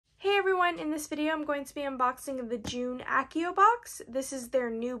everyone, in this video I'm going to be unboxing the June Accio box. This is their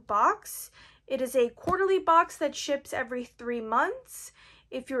new box. It is a quarterly box that ships every 3 months.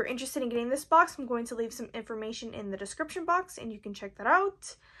 If you're interested in getting this box, I'm going to leave some information in the description box and you can check that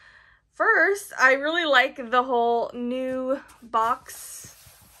out. First, I really like the whole new box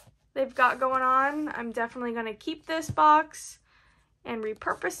they've got going on. I'm definitely going to keep this box and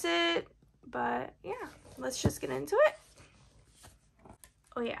repurpose it, but yeah, let's just get into it.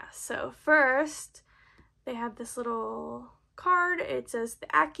 Oh yeah, so first they have this little card. It says the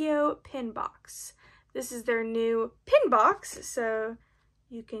Accio pin box. This is their new pin box, so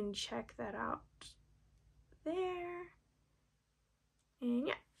you can check that out there. And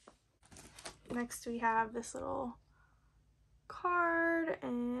yeah, next we have this little card,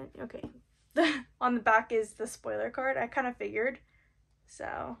 and okay, on the back is the spoiler card. I kind of figured,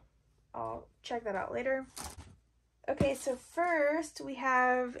 so I'll check that out later. Okay, so first we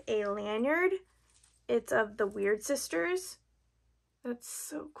have a lanyard. It's of the Weird Sisters. That's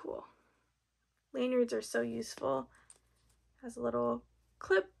so cool. Lanyards are so useful. Has a little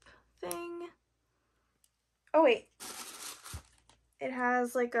clip thing. Oh wait, it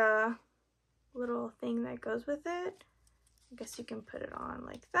has like a little thing that goes with it. I guess you can put it on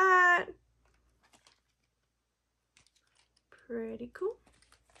like that. Pretty cool.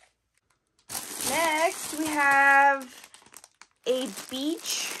 Next, we have a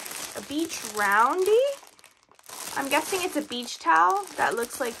beach roundy. I'm guessing it's a beach towel that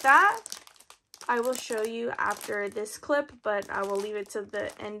looks like that. I will show you after this clip, but I will leave it to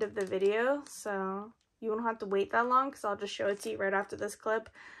the end of the video, so you won't have to wait that long because I'll just show it to you right after this clip,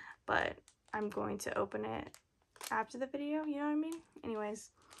 but I'm going to open it after the video, you know what I mean?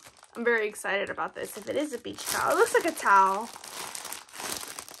 Anyways, I'm very excited about this. If it is a beach towel, it looks like a towel.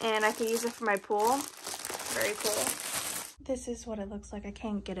 And I can use it for my pool. Very cool. This is what it looks like. I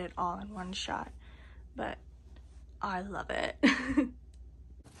can't get it all in one shot, but I love it.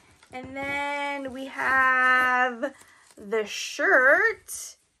 And then we have the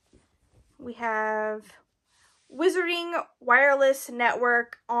shirt. We have Wizarding Wireless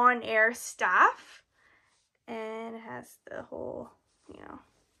Network on-air staff. And it has the whole, you know,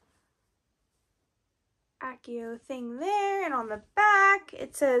 Accio thing there, and on the back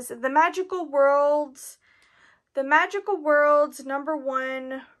it says the magical world's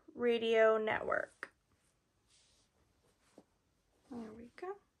 #1 radio network. There we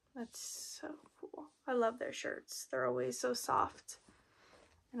go. That's so cool. I love their shirts. They're always so soft,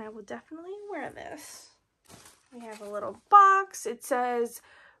 and I will definitely wear this. We have a little box. It says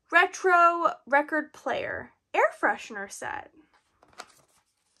retro record player air freshener set.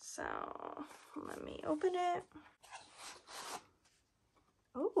 So let me open it.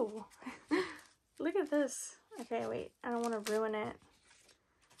 Oh, look at this. Okay, wait, I don't want to ruin it.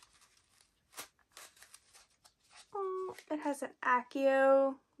 Oh, it has an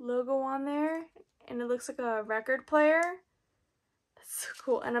Accio logo on there, and it looks like a record player. That's so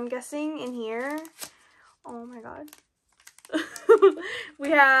cool. And I'm guessing in here, oh my god,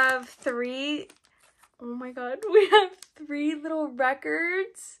 we have 3, oh my god, we have 3 little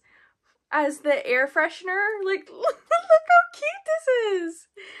records as the air freshener. Like, look how cute this is.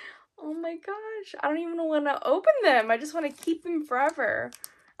 Oh my gosh, I don't even want to open them. I just want to keep them forever.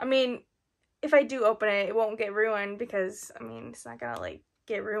 I mean, if I do open it, it won't get ruined because, I mean, it's not gonna like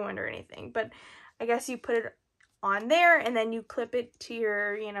get ruined or anything, but I guess you put it on there and then you clip it to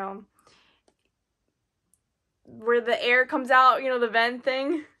your, you know, where the air comes out, you know, the vent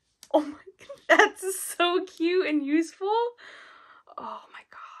thing. Oh my god, that's so cute and useful. Oh my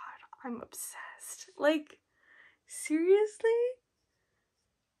god, I'm obsessed. Like, seriously?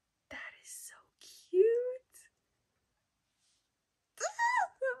 That is so cute.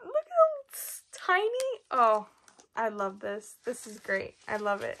 Look how it's tiny. Oh, I love this. This is great. I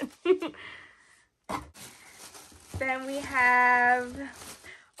love it. Then we have,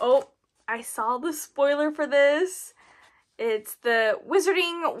 oh, I saw the spoiler for this. It's the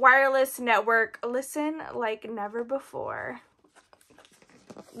Wizarding Wireless Network. Listen like never before.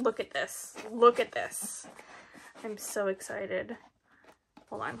 Look at this. Look at this. I'm so excited.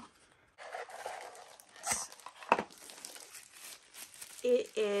 Hold on.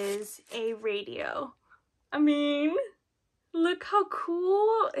 It is a radio. I mean, look how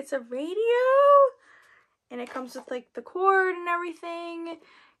cool. It's a radio. And it comes with like the cord and everything.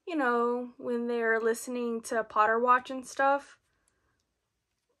 You know, when they're listening to Potter Watch and stuff.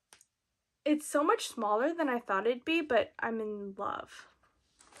 It's so much smaller than I thought it'd be, but I'm in love.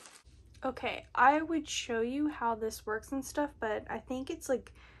 Okay, I would show you how this works and stuff, but I think it's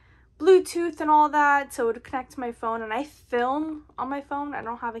like Bluetooth and all that, so it would connect to my phone, and I film on my phone. I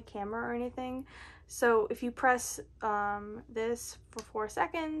don't have a camera or anything. So if you press this for 4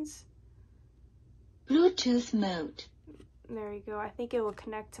 seconds, Bluetooth mode. There you go. I think it will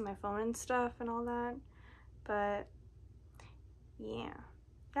connect to my phone and stuff and all that. But yeah,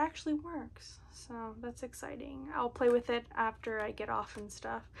 it actually works. So that's exciting. I'll play with it after I get off and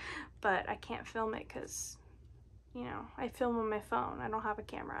stuff. But I can't film it because, you know, I film on my phone. I don't have a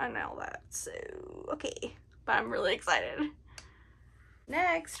camera and all that. So, okay. But I'm really excited.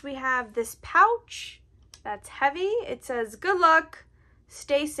 Next, we have this pouch that's heavy. It says, "Good luck,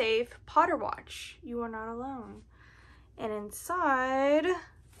 stay safe, Potter Watch. You are not alone." And inside,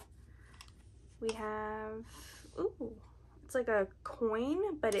 we have, ooh, it's like a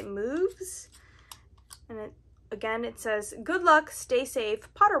coin, but it moves. And it says, "Good luck, stay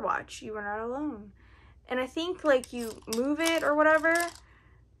safe, Potter Watch. You are not alone." And I think like you move it or whatever,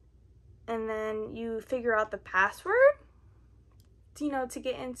 and then you figure out the password, you know, to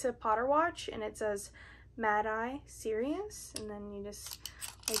get into Potter Watch. And it says, "Mad Eye, serious?" And then you just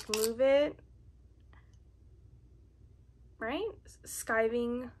like move it. Right?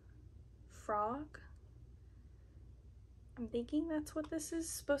 Skiving frog. I'm thinking that's what this is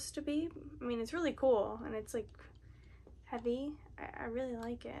supposed to be. I mean, it's really cool, and it's like heavy. I really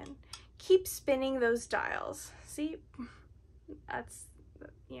like it. Keep spinning those dials. See? That's,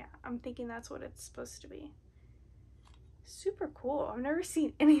 yeah, I'm thinking that's what it's supposed to be. Super cool. I've never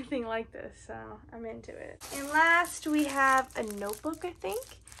seen anything like this, so I'm into it. And last, we have a notebook, I think.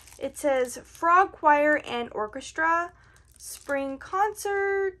 It says, "Frog Choir and Orchestra, Spring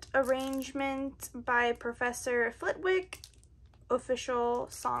Concert Arrangement by Professor Flitwick, Official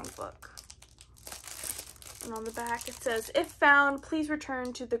Songbook." And on the back it says, "If found, please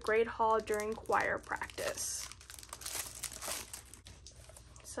return to the Great Hall during choir practice."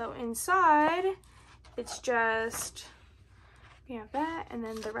 So inside, it's just, we have that, and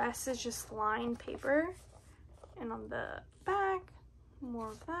then the rest is just lined paper. And on the back, more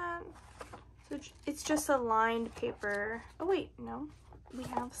of that. So it's just a lined paper. Oh wait, no. We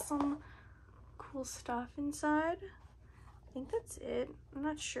have some cool stuff inside. I think that's it. I'm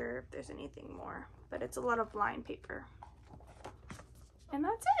not sure if there's anything more, but it's a lot of lined paper. And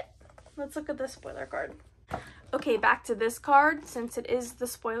that's it. Let's look at the spoiler card. Okay, back to this card. Since it is the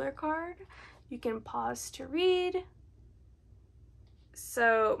spoiler card, you can pause to read.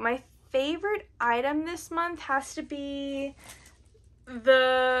 So my favorite item this month has to be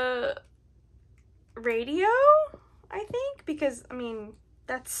the radio, I think, because I mean,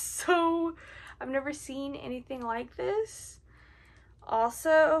 that's so, I've never seen anything like this.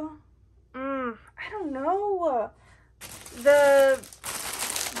 Also, I don't know, the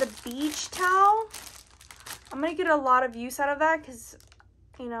beach towel, I'm gonna get a lot of use out of that because,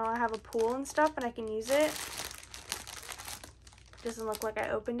 you know, I have a pool and stuff and I can use it. Doesn't look like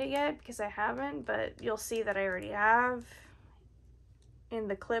I opened it yet because I haven't, but you'll see that I already have in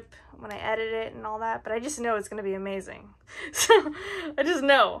the clip when I edit it and all that, but I just know it's gonna be amazing. So I just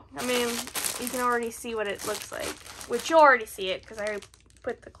know. I mean, you can already see what it looks like, which you'll already see it because I already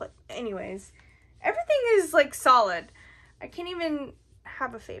put the clip. Anyways, everything is like solid. I can't even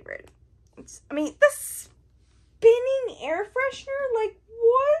have a favorite. I mean, the spinning air freshener, like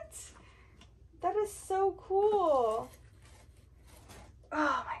what? That is so cool.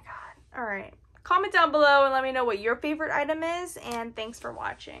 Oh my god. All right. Comment down below and let me know what your favorite item is, and thanks for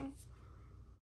watching.